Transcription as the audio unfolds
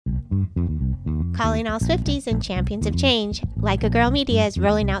Calling all Swifties and champions of change, Like a Girl Media is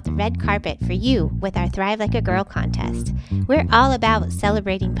rolling out the red carpet for you with our Thrive Like a Girl contest. We're all about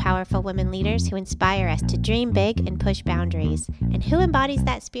celebrating powerful women leaders who inspire us to dream big and push boundaries. And who embodies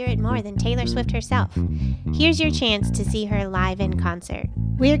that spirit more than Taylor Swift herself? Here's your chance to see her live in concert.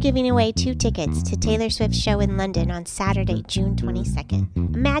 We're giving away 2 tickets to Taylor Swift's show in London on Saturday, June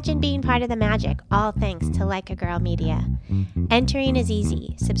 22nd. Imagine being part of the magic, all thanks to Like a Girl Media. Entering is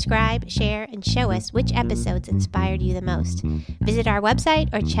easy. Subscribe, share, and show us which episodes inspired you the most. Visit our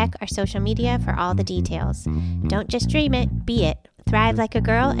website or check our social media for all the details. Don't just dream it, be it. Thrive like a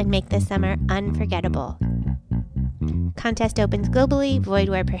girl and make this summer unforgettable. Contest opens globally, void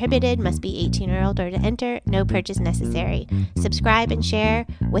where prohibited, must be 18 or older to enter, no purchase necessary. Subscribe and share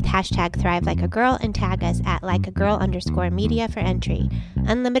with hashtag Thrive Like a Girl and tag us at likeagirl_media for entry.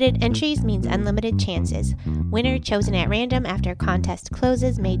 Unlimited entries means unlimited chances. Winner chosen at random after contest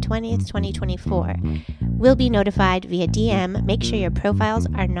closes May 20th, 2024. Will be notified via DM. Make sure your profiles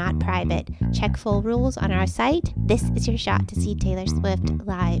are not private. Check full rules on our site. This is your shot to see Taylor Swift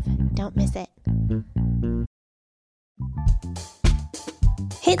live. Don't miss it.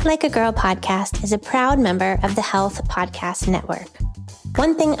 Hit Like a Girl podcast is a proud member of the Health Podcast Network.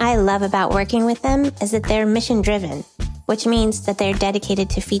 One thing I love about working with them is that they're mission-driven, which means that they're dedicated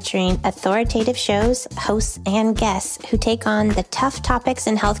to featuring authoritative shows, hosts, and guests who take on the tough topics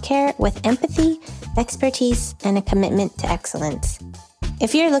in healthcare with empathy, expertise, and a commitment to excellence.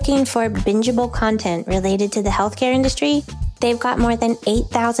 If you're looking for bingeable content related to the healthcare industry, they've got more than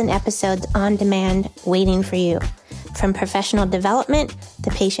 8,000 episodes on demand waiting for you. From professional development,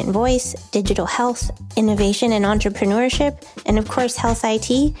 the patient voice, digital health, innovation and entrepreneurship, and of course, health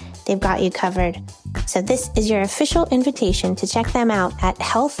IT, they've got you covered. So this is your official invitation to check them out at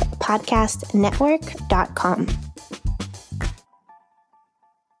healthpodcastnetwork.com.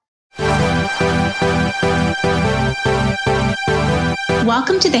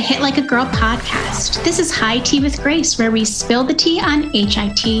 Welcome to the Hit Like a Girl podcast. This is High Tea with Grace, where we spill the tea on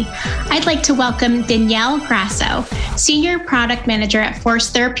HIT. I'd like to welcome Danielle Grasso, Senior Product Manager at Force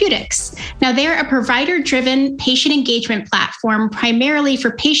Therapeutics. Now, they're a provider-driven patient engagement platform primarily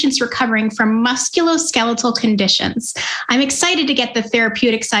for patients recovering from musculoskeletal conditions. I'm excited to get the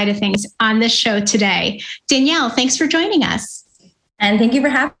therapeutic side of things on this show today. Danielle, thanks for joining us. And thank you for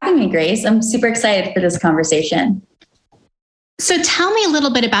having me, Grace. I'm super excited for this conversation. So tell me a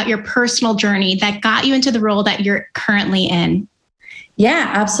little bit about your personal journey that got you into the role that you're currently in.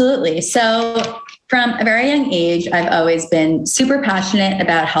 Yeah, absolutely. So from a very young age, I've always been super passionate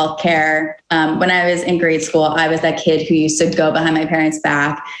about healthcare. When I was in grade school, I was that kid who used to go behind my parents'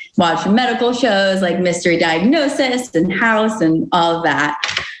 back, watch medical shows like Mystery Diagnosis and House and all of that.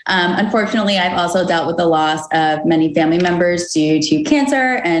 Unfortunately, I've also dealt with the loss of many family members due to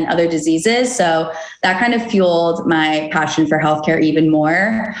cancer and other diseases. So that kind of fueled my passion for healthcare even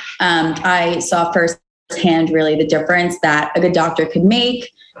more. I saw firsthand really the difference that a good doctor could make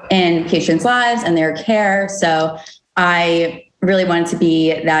in patients' lives and their care. So I really wanted to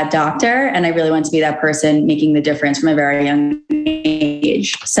be that doctor, and I really wanted to be that person making the difference from a very young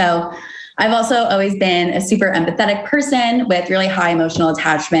age. So I've also always been a super empathetic person with really high emotional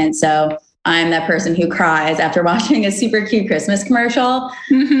attachment. So I'm that person who cries after watching a super cute Christmas commercial.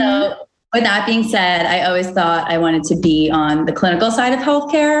 Mm-hmm. So with that being said, I always thought I wanted to be on the clinical side of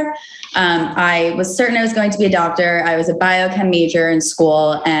healthcare. I was certain I was going to be a doctor. I was a biochem major in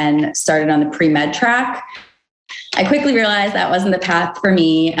school and started on the pre-med track. I quickly realized that wasn't the path for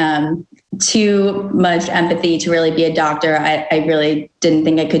me. Too much empathy to really be a doctor. I really didn't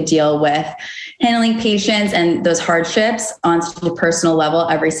think I could deal with handling patients and those hardships on such a personal level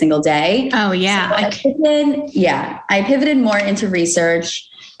every single day. Oh, yeah. So I pivoted more into research,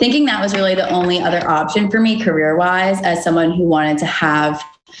 thinking that was really the only other option for me career-wise as someone who wanted to have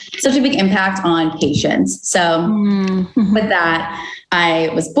such a big impact on patients. So with that, I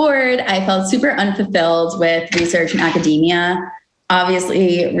was bored. I felt super unfulfilled with research and academia.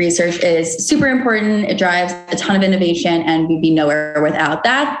 Obviously, research is super important. It drives a ton of innovation, and we'd be nowhere without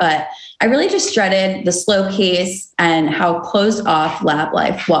that. But I really just dreaded the slow pace and how closed off lab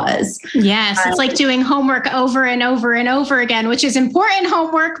life was. Yes, it's like doing homework over and over and over again, which is important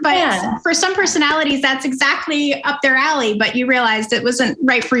homework. But for some personalities, that's exactly up their alley. But you realized it wasn't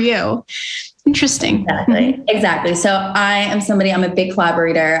right for you. Interesting. Exactly. So I'm a big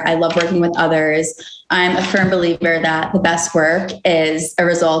collaborator. I love working with others. I'm a firm believer that the best work is a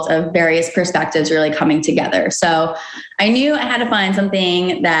result of various perspectives really coming together. So I knew I had to find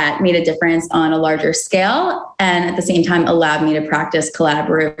something that made a difference on a larger scale and at the same time allowed me to practice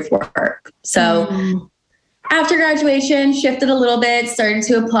collaborative work. So after graduation, shifted a little bit, started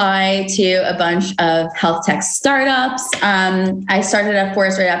to apply to a bunch of health tech startups. I started at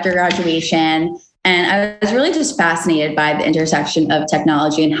Forest right after graduation. And I was really just fascinated by the intersection of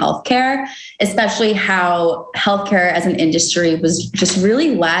technology and healthcare, especially how healthcare as an industry was just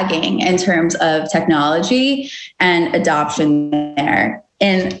really lagging in terms of technology and adoption there.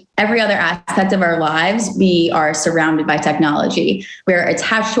 In every other aspect of our lives, we are surrounded by technology. We're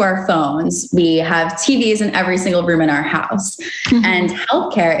attached to our phones. We have TVs in every single room in our house. Mm-hmm. And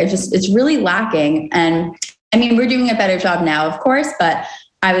healthcare, it's really lacking. And I mean, we're doing a better job now, of course, but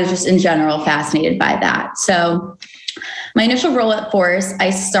I was just in general fascinated by that. So my initial role at Force, I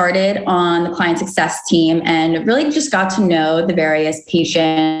started on the client success team and really just got to know the various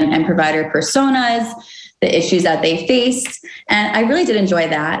patient and provider personas, the issues that they faced. And I really did enjoy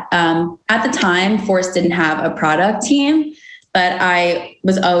that. At the time, Force didn't have a product team, but I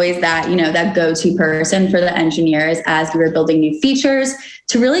was always that, that go-to person for the engineers as we were building new features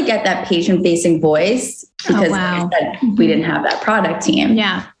to really get that patient-facing voice because like I said, we didn't have that product team.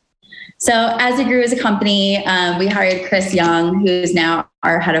 Yeah. So as it grew as a company, we hired Chris Young, who's now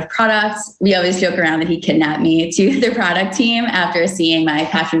our head of products. We always joke around that he kidnapped me to the product team after seeing my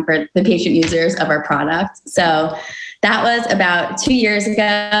passion for the patient users of our product. So that was about 2 years ago,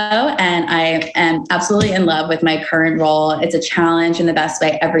 and I am absolutely in love with my current role. It's a challenge in the best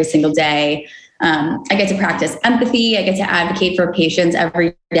way every single day. I get to practice empathy. I get to advocate for patients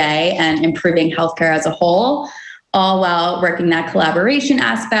every day and improving healthcare as a whole, all while working that collaboration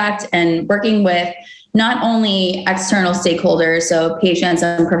aspect and working with not only external stakeholders, so patients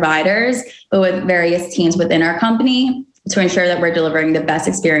and providers, but with various teams within our company to ensure that we're delivering the best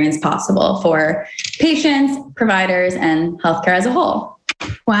experience possible for patients, providers, and healthcare as a whole.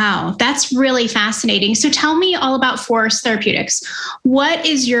 Wow, that's really fascinating. So tell me all about Force Therapeutics. What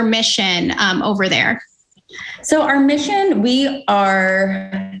is your mission over there? So our mission, we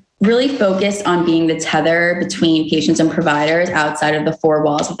are really focused on being the tether between patients and providers outside of the four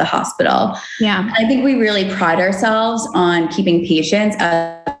walls of the hospital. Yeah. I think we really pride ourselves on keeping patients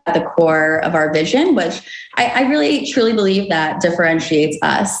at the core of our vision, which I really truly believe that differentiates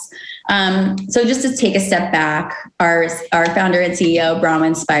us. So just to take a step back, our founder and CEO,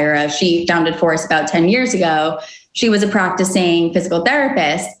 Bronwyn Spira, she founded Force about 10 years ago. She was a practicing physical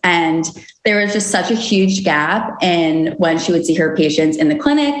therapist, and there was just such a huge gap in when she would see her patients in the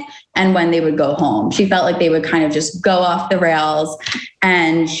clinic and when they would go home. She felt like they would kind of just go off the rails,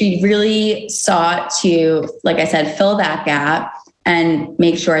 and she really sought to, like I said, fill that gap and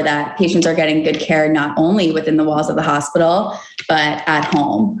make sure that patients are getting good care, not only within the walls of the hospital, but at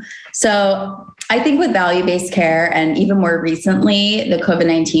home. So I think with value-based care, and even more recently, the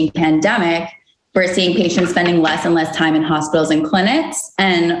COVID-19 pandemic, we're seeing patients spending less and less time in hospitals and clinics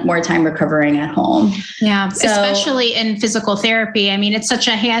and more time recovering at home. Yeah, especially in physical therapy. I mean, it's such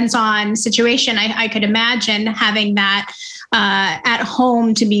a hands-on situation. I could imagine having that at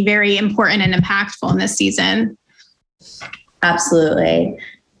home to be very important and impactful in this season. Absolutely.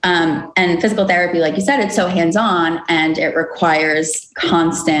 And physical therapy, like you said, it's so hands-on and it requires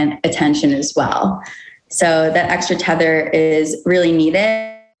constant attention as well. So that extra tether is really needed.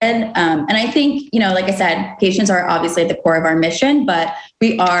 And I think, like I said, patients are obviously at the core of our mission, but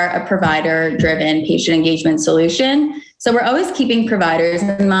we are a provider-driven patient engagement solution. So we're always keeping providers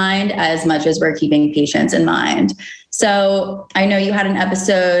in mind as much as we're keeping patients in mind. So I know you had an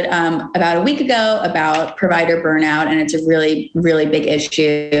episode about a week ago about provider burnout, and it's a really, really big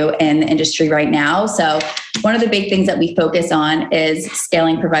issue in the industry right now. So one of the big things that we focus on is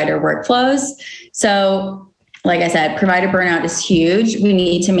scaling provider workflows. So like I said, provider burnout is huge. We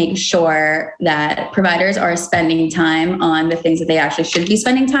need to make sure that providers are spending time on the things that they actually should be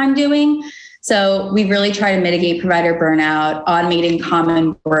spending time doing. So we really try to mitigate provider burnout, automating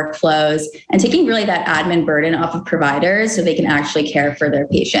common workflows, and taking really that admin burden off of providers so they can actually care for their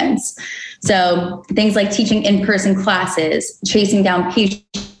patients. So things like teaching in-person classes, chasing down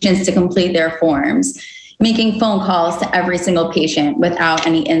patients to complete their forms, making phone calls to every single patient without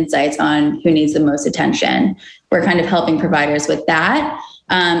any insights on who needs the most attention. We're kind of helping providers with that.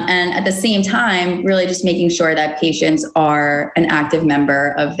 And at the same time, really just making sure that patients are an active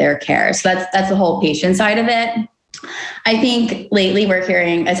member of their care. So that's the whole patient side of it. I think lately we're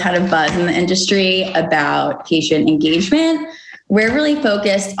hearing a ton of buzz in the industry about patient engagement. We're really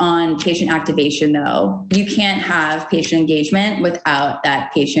focused on patient activation, though. You can't have patient engagement without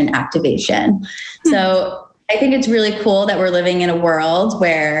that patient activation. So I think it's really cool that we're living in a world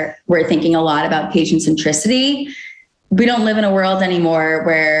where we're thinking a lot about patient centricity. we don't live in a world anymore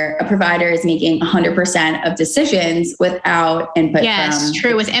where a provider is making 100% of decisions without input. Yes,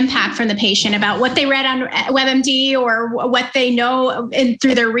 true. With impact from the patient about what they read on WebMD or what they know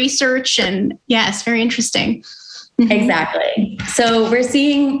through their research. And yes, very interesting. Exactly. So we're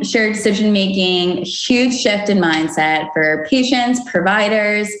seeing shared decision-making, huge shift in mindset for patients,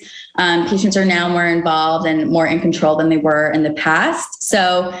 providers. Patients are now more involved and more in control than they were in the past.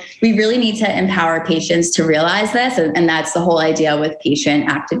 So we really need to empower patients to realize this. And that's the whole idea with patient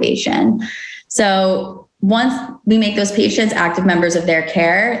activation. So once we make those patients active members of their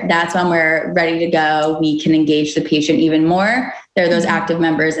care, that's when we're ready to go. We can engage the patient even more. They're those active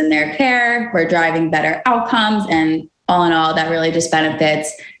members in their care. We're driving better outcomes. And all in all, that really just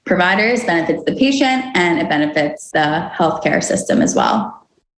benefits providers, benefits the patient, and it benefits the healthcare system as well.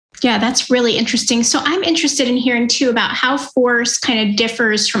 Yeah, that's really interesting. So I'm interested in hearing too about how Force kind of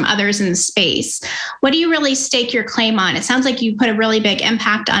differs from others in the space. What do you really stake your claim on? It sounds like you put a really big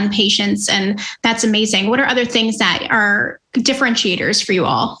impact on patients, and that's amazing. What are other things that are differentiators for you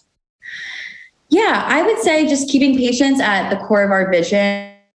all? Yeah, I would say just keeping patients at the core of our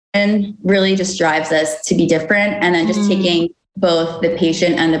vision really just drives us to be different. And then just taking both the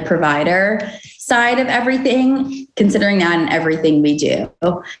patient and the provider side of everything, considering that in everything we do.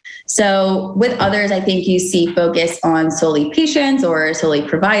 So with others, I think you see focus on solely patients or solely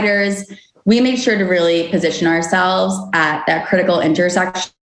providers. We make sure to really position ourselves at that critical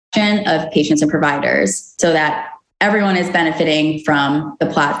intersection of patients and providers so that everyone is benefiting from the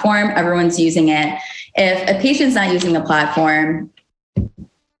platform. Everyone's using it. If a patient's not using the platform,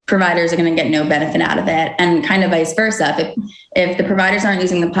 providers are going to get no benefit out of it, and kind of vice versa. If the providers aren't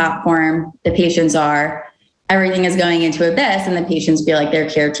using the platform, the patients are, everything is going into abyss, and the patients feel like their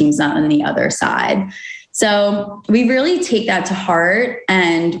care team's not on the other side. So we really take that to heart,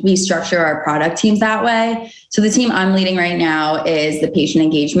 and we structure our product teams that way. So the team I'm leading right now is the patient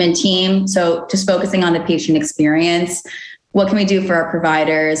engagement team. So just focusing on the patient experience. What can we do for our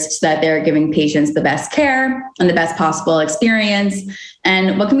providers so that they're giving patients the best care and the best possible experience?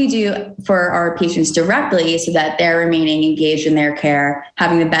 And what can we do for our patients directly so that they're remaining engaged in their care,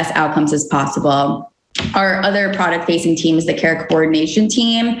 having the best outcomes as possible? Our other product-facing team is the care coordination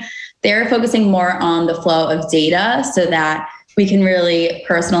team. They're focusing more on the flow of data so that we can really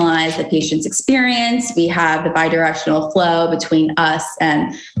personalize the patient's experience. We have the bidirectional flow between us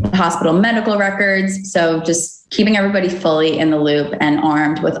and the hospital medical records. So just keeping everybody fully in the loop and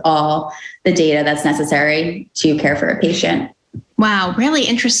armed with all the data that's necessary to care for a patient. Wow, really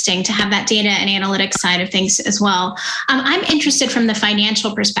interesting to have that data and analytics side of things as well. I'm interested from the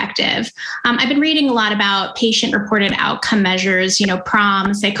financial perspective. I've been reading a lot about patient-reported outcome measures,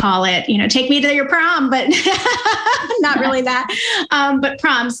 PROMs, they call it, take me to your prom, but not really that. But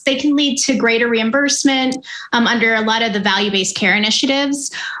PROMs, they can lead to greater reimbursement under a lot of the value-based care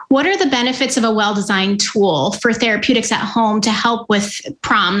initiatives. What are the benefits of a well-designed tool for therapeutics at home to help with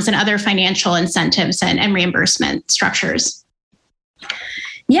PROMs and other financial incentives and reimbursement structures?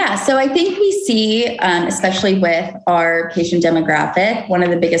 Yeah, so I think we see, especially with our patient demographic, one of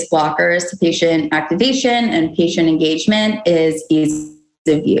the biggest blockers to patient activation and patient engagement is ease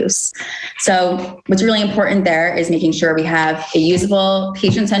of use. So what's really important there is making sure we have a usable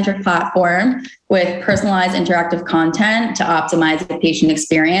patient-centric platform with personalized interactive content to optimize the patient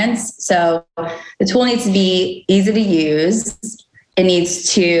experience. So the tool needs to be easy to use. It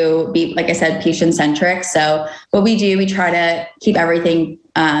needs to be, like I said, patient-centric. So what we do, we try to keep everything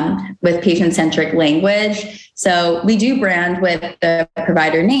with patient-centric language. So we do brand with the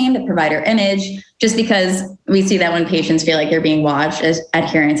provider name, the provider image, just because we see that when patients feel like they're being watched, as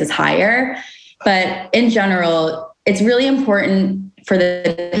adherence is higher. But in general, it's really important for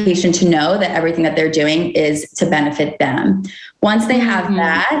the patient to know that everything that they're doing is to benefit them. Once they have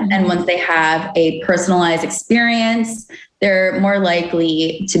that, and once they have a personalized experience, they're more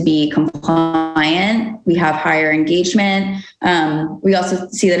likely to be compliant. We have higher engagement. We also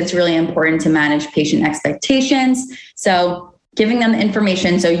see that it's really important to manage patient expectations. So giving them the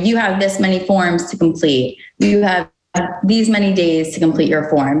information. So you have this many forms to complete. You have these many days to complete your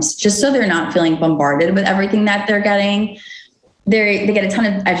forms, just so they're not feeling bombarded with everything that they're getting. They get a ton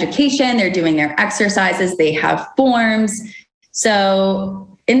of education. They're doing their exercises. They have forms. So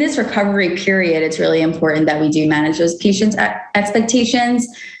in this recovery period, it's really important that we do manage those patients' expectations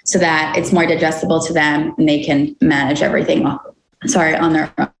so that it's more digestible to them and they can manage everything on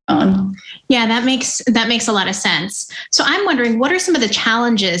their own. Yeah, that makes a lot of sense. So I'm wondering, what are some of the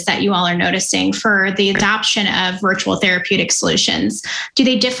challenges that you all are noticing for the adoption of virtual therapeutic solutions? Do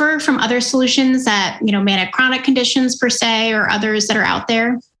they differ from other solutions that, manage chronic conditions per se, or others that are out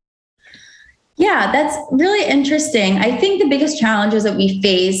there? Yeah, that's really interesting. I think the biggest challenges that we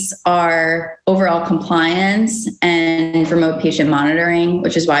face are overall compliance and remote patient monitoring,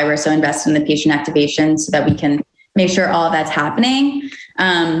 which is why we're so invested in the patient activation so that we can make sure all of that's happening.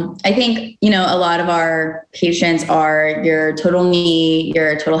 I think, a lot of our patients are your total knee,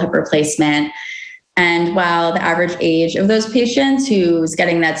 your total hip replacement. And while the average age of those patients who's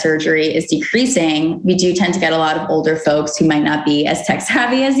getting that surgery is decreasing, we do tend to get a lot of older folks who might not be as tech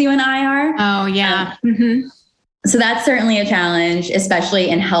savvy as you and I are. Oh, yeah. So that's certainly a challenge, especially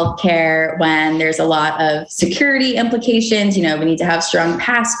in healthcare when there's a lot of security implications. We need to have strong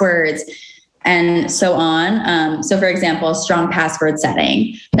passwords and so on. So for example, strong password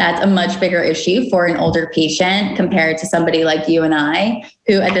setting, that's a much bigger issue for an older patient compared to somebody like you and I,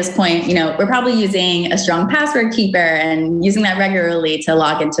 who at this point, we're probably using a strong password keeper and using that regularly to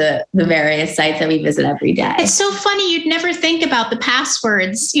log into the various sites that we visit every day. It's so funny. You'd never think about the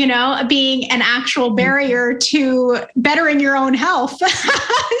passwords, being an actual barrier to bettering your own health.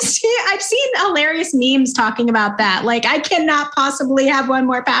 I've seen hilarious memes talking about that. Like, I cannot possibly have one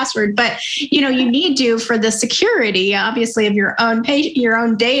more password, but you need to for the security, obviously, of your own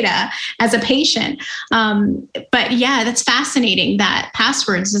data as a patient. But yeah, that's fascinating that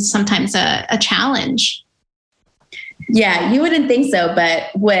passwords is sometimes a challenge. Yeah, you wouldn't think so, but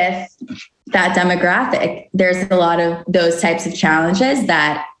with that demographic, there's a lot of those types of challenges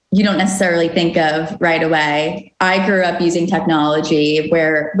that you don't necessarily think of right away. I grew up using technology.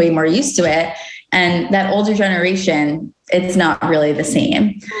 We're way more used to it. And that older generation, it's not really the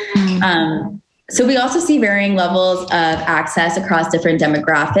same. So we also see varying levels of access across different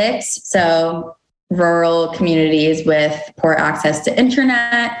demographics. So rural communities with poor access to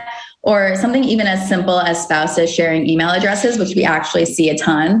internet, or something even as simple as spouses sharing email addresses, which we actually see a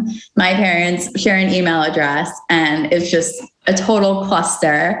ton. My parents share an email address, and it's just a total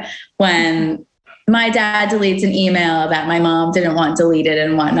cluster when my dad deletes an email that my mom didn't want deleted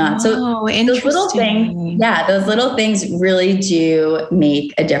and whatnot. So those little things really do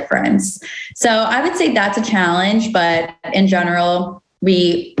make a difference. So I would say that's a challenge, but in general,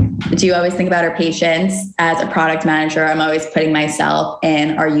 we do always think about our patients. As a product manager, I'm always putting myself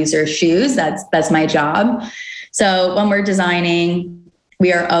in our users' shoes. That's my job. So when we're designing,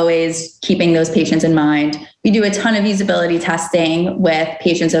 we are always keeping those patients in mind. We do a ton of usability testing with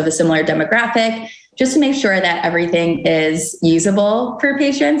patients of a similar demographic, just to make sure that everything is usable for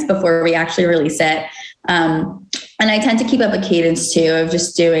patients before we actually release it. And I tend to keep up a cadence too of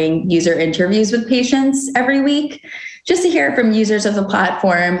just doing user interviews with patients every week, just to hear from users of the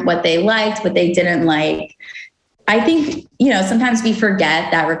platform what they liked, what they didn't like. I think, sometimes we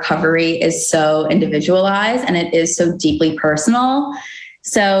forget that recovery is so individualized and it is so deeply personal.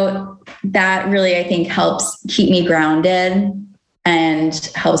 So that really, I think, helps keep me grounded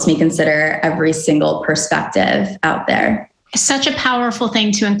and helps me consider every single perspective out there. Such a powerful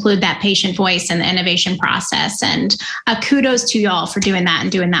thing to include that patient voice in the innovation process. And kudos to y'all for doing that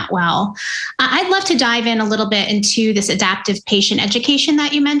and doing that well. I'd love to dive in a little bit into this adaptive patient education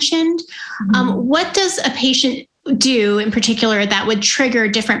that you mentioned. What does a patient do in particular that would trigger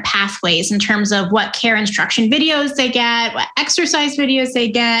different pathways in terms of what care instruction videos they get, what exercise videos they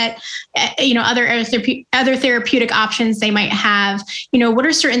get, other therapeutic options they might have? What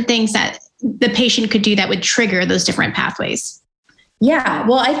are certain things that the patient could do that would trigger those different pathways? Yeah,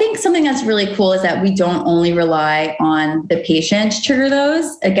 well, I think something that's really cool is that we don't only rely on the patient to trigger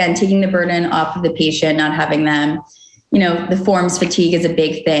those. Again, taking the burden off of the patient, not having them, the forms fatigue is a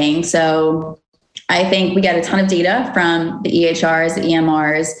big thing. So I think we get a ton of data from the EHRs, the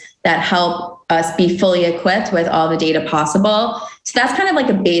EMRs that help us be fully equipped with all the data possible. So that's kind of like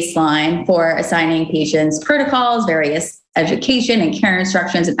a baseline for assigning patients protocols, various education and care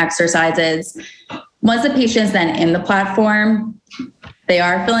instructions and exercises. Once the patient's then in the platform, they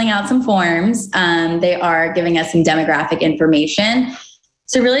are filling out some forms. They are giving us some demographic information.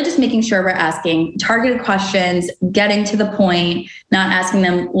 So really just making sure we're asking targeted questions, getting to the point, not asking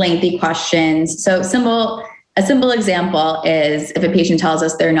them lengthy questions. So a simple example is if a patient tells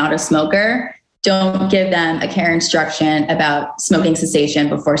us they're not a smoker, don't give them a care instruction about smoking cessation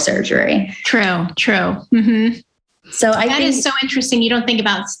before surgery. True. Mm-hmm. So I think is so interesting. You don't think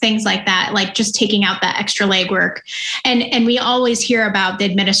about things like that, like just taking out that extra legwork. And we always hear about the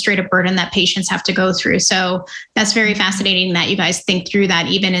administrative burden that patients have to go through. So that's very fascinating that you guys think through that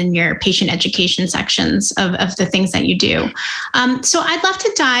even in your patient education sections of the things that you do. So I'd love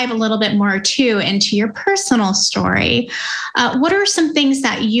to dive a little bit more too into your personal story. What are some things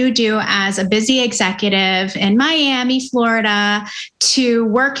that you do as a busy executive in Miami, Florida, to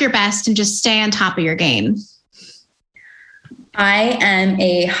work your best and just stay on top of your game? I am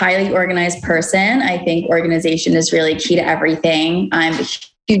a highly organized person. I think organization is really key to everything. I'm a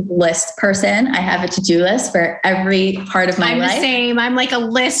huge list person. I have a to-do list for every part of my life. I'm the same. I'm like a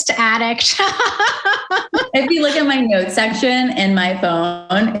list addict. If you look at my notes section in my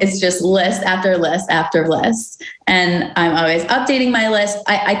phone, it's just list after list after list. And I'm always updating my list.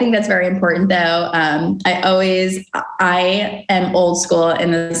 I think that's very important though. I am old school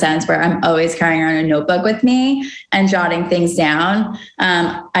in the sense where I'm always carrying around a notebook with me and jotting things down.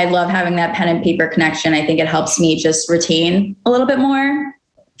 I love having that pen and paper connection. I think it helps me just retain a little bit more.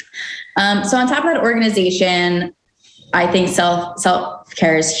 So on top of that organization, I think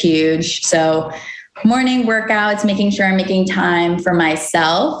self-care is huge. So morning workouts, making sure I'm making time for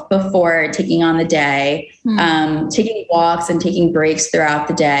myself before taking on the day, taking walks and taking breaks throughout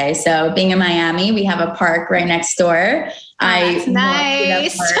the day. So being in Miami, we have a park right next door. That's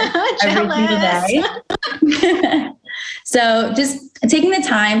nice. Every single day. So just taking the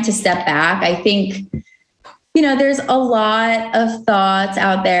time to step back, I think, there's a lot of thoughts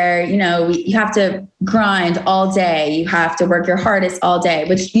out there. You have to grind all day. You have to work your hardest all day,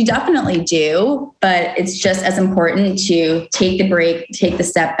 which you definitely do, but it's just as important to take the break, take the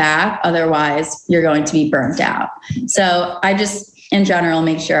step back. Otherwise, you're going to be burnt out. So I just, in general,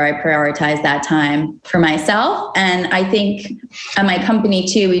 make sure I prioritize that time for myself. And I think at my company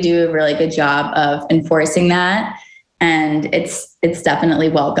too, we do a really good job of enforcing that. And it's definitely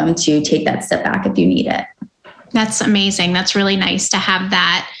welcome to take that step back if you need it. That's amazing. That's really nice to have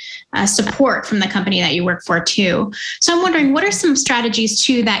that support from the company that you work for too. So I'm wondering, what are some strategies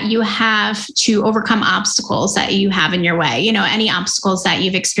too that you have to overcome obstacles that you have in your way? Any obstacles that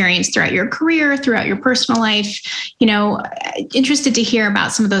you've experienced throughout your career, throughout your personal life, interested to hear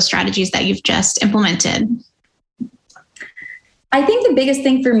about some of those strategies that you've just implemented. I think the biggest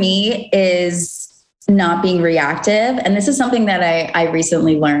thing for me is not being reactive. And this is something that I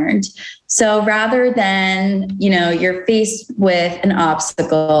recently learned. So rather than, you're faced with an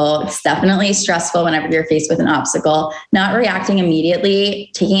obstacle, it's definitely stressful whenever you're faced with an obstacle, not reacting immediately,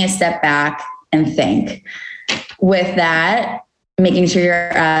 taking a step back and think. With that, making sure you're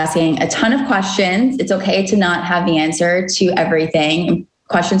asking a ton of questions. It's okay to not have the answer to everything.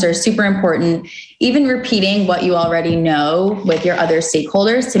 Questions are super important. Even repeating what you already know with your other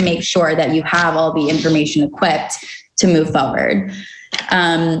stakeholders to make sure that you have all the information equipped to move forward.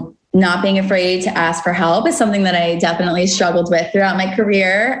 Not being afraid to ask for help is something that I definitely struggled with throughout my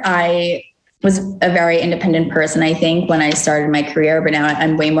career. I was a very independent person, I think, when I started my career, but now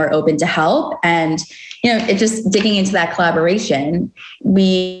I'm way more open to help. And, it just digging into that collaboration.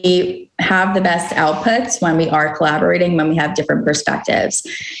 We have the best outputs when we are collaborating, when we have different perspectives.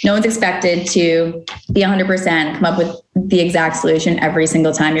 No one's expected to be 100%, come up with the exact solution every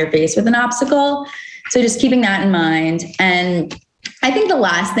single time you're faced with an obstacle. So just keeping that in mind. And I think the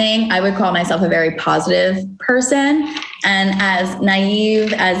last thing, I would call myself a very positive person. And as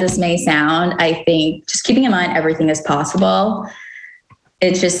naive as this may sound, I think just keeping in mind everything is possible.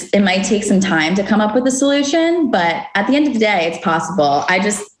 It might take some time to come up with a solution, but at the end of the day, it's possible. I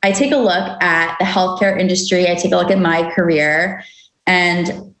take a look at the healthcare industry. I take a look at my career,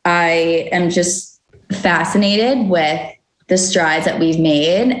 and I am just fascinated with the strides that we've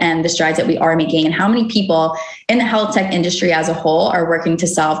made and the strides that we are making, and how many people in the health tech industry as a whole are working to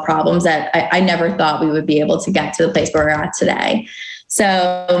solve problems that I never thought we would be able to get to the place where we're at today.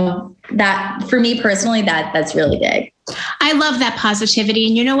 So that, for me personally, that's really big. I love that positivity.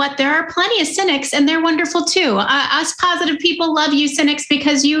 And you know what? There are plenty of cynics, and they're wonderful too. Us positive people love you, cynics,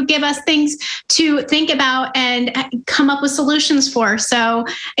 because you give us things to think about and come up with solutions for. So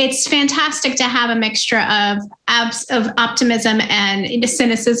it's fantastic to have a mixture of optimism and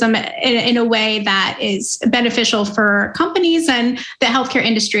cynicism in a way that is beneficial for companies and the healthcare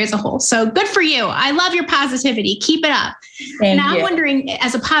industry as a whole. So good for you. I love your positivity. Keep it up. Thank you. I'm wondering,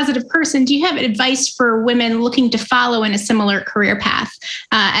 as a positive person, do you have advice for women looking to follow in a similar career path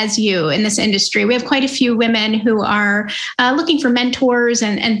as you in this industry? We have quite a few women who are looking for mentors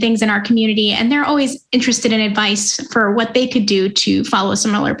and things in our community, and they're always interested in advice for what they could do to follow a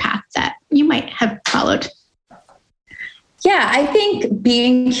similar path that you might have followed. Yeah, I think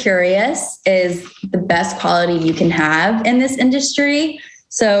being curious is the best quality you can have in this industry.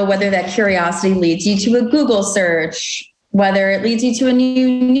 So whether that curiosity leads you to a Google search, whether it leads you to a new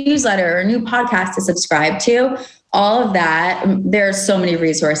newsletter or a new podcast to subscribe to, all of that, there are so many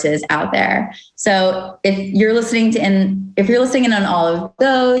resources out there. So if you're listening in on all of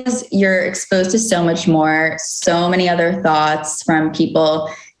those, you're exposed to so much more, so many other thoughts from people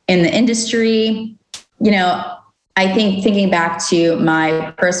in the industry. I think thinking back to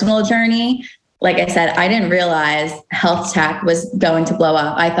my personal journey, like I said, I didn't realize health tech was going to blow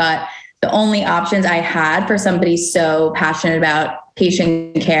up. I thought the only options I had for somebody so passionate about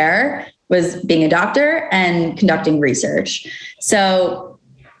patient care was being a doctor and conducting research. So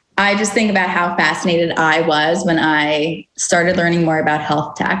I just think about how fascinated I was when I started learning more about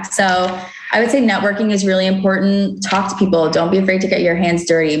health tech. So I would say networking is really important. Talk to people. Don't be afraid to get your hands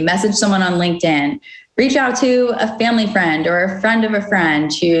dirty. Message someone on LinkedIn. Reach out to a family friend or a friend of a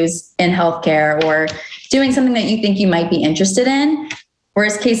friend who's in healthcare or doing something that you think you might be interested in.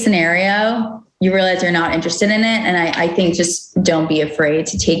 Worst case scenario, you realize you're not interested in it. And I think just don't be afraid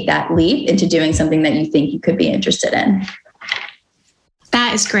to take that leap into doing something that you think you could be interested in.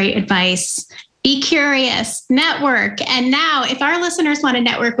 That is great advice. Be curious, network. And now, if our listeners want to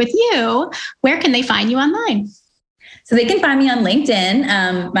network with you, where can they find you online? So they can find me on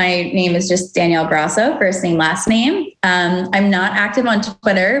LinkedIn. My name is just Danielle Grasso, first name, last name. I'm not active on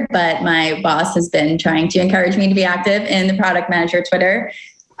Twitter, but my boss has been trying to encourage me to be active in the product manager Twitter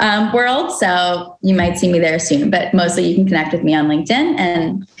world. So you might see me there soon, but mostly you can connect with me on LinkedIn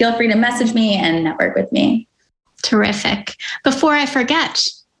and feel free to message me and network with me. Terrific. Before I forget,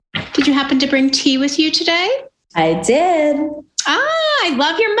 did you happen to bring tea with you today? I did. I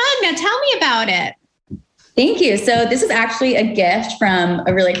love your mug. Now tell me about it. Thank you. So this is actually a gift from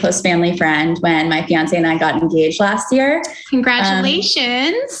a really close family friend when my fiance and I got engaged last year.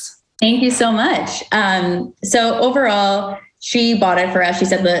 Congratulations. Thank you so much. So overall, she bought it for us. She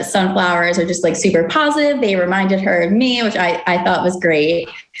said the sunflowers are just like super positive. They reminded her of me, which I thought was great.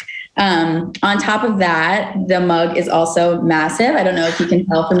 On top of that, the mug is also massive. I don't know if you can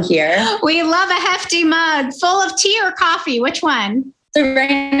tell from here. We love a hefty mug full of tea or coffee. Which one? So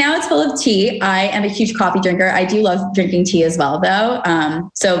right now it's full of tea. I am a huge coffee drinker. I do love drinking tea as well, though.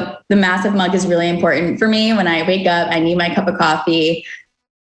 So the massive mug is really important for me. When I wake up, I need my cup of coffee,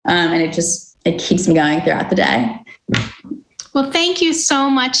 and it keeps me going throughout the day. Well, thank you so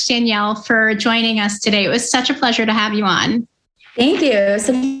much, Danielle, for joining us today. It was such a pleasure to have you on. Thank you.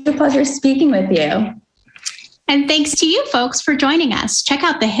 Such a pleasure speaking with you. And thanks to you folks for joining us. Check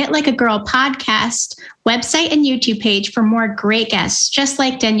out the Hit Like a Girl podcast website and YouTube page for more great guests, just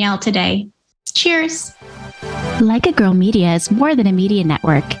like Danielle today. Cheers. Like a Girl Media is more than a media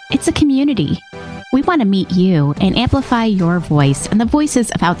network. It's a community. We want to meet you and amplify your voice and the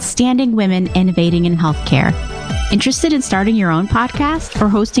voices of outstanding women innovating in healthcare. Interested in starting your own podcast or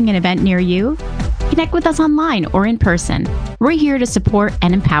hosting an event near you? Connect with us online or in person. We're here to support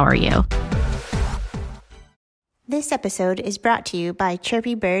and empower you. This episode is brought to you by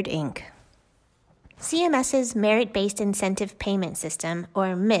Chirpy Bird Inc. CMS's Merit-Based Incentive Payment System,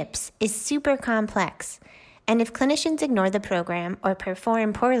 or MIPS, is super complex, and if clinicians ignore the program or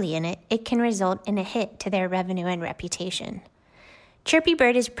perform poorly in it, it can result in a hit to their revenue and reputation. Chirpy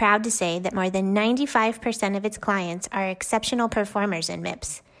Bird is proud to say that more than 95% of its clients are exceptional performers in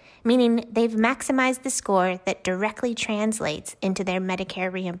MIPS, meaning they've maximized the score that directly translates into their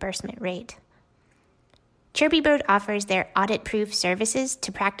Medicare reimbursement rate. Chirpy Bird offers their audit-proof services to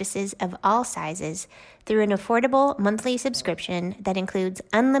practices of all sizes through an affordable monthly subscription that includes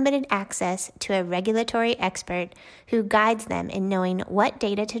unlimited access to a regulatory expert who guides them in knowing what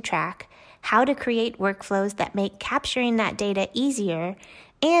data to track, how to create workflows that make capturing that data easier,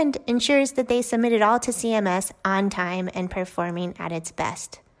 and ensures that they submit it all to CMS on time and performing at its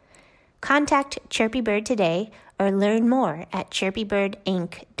best. Contact Chirpy Bird today or learn more at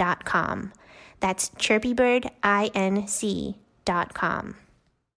chirpybirdinc.com. That's chirpybirdinc.com.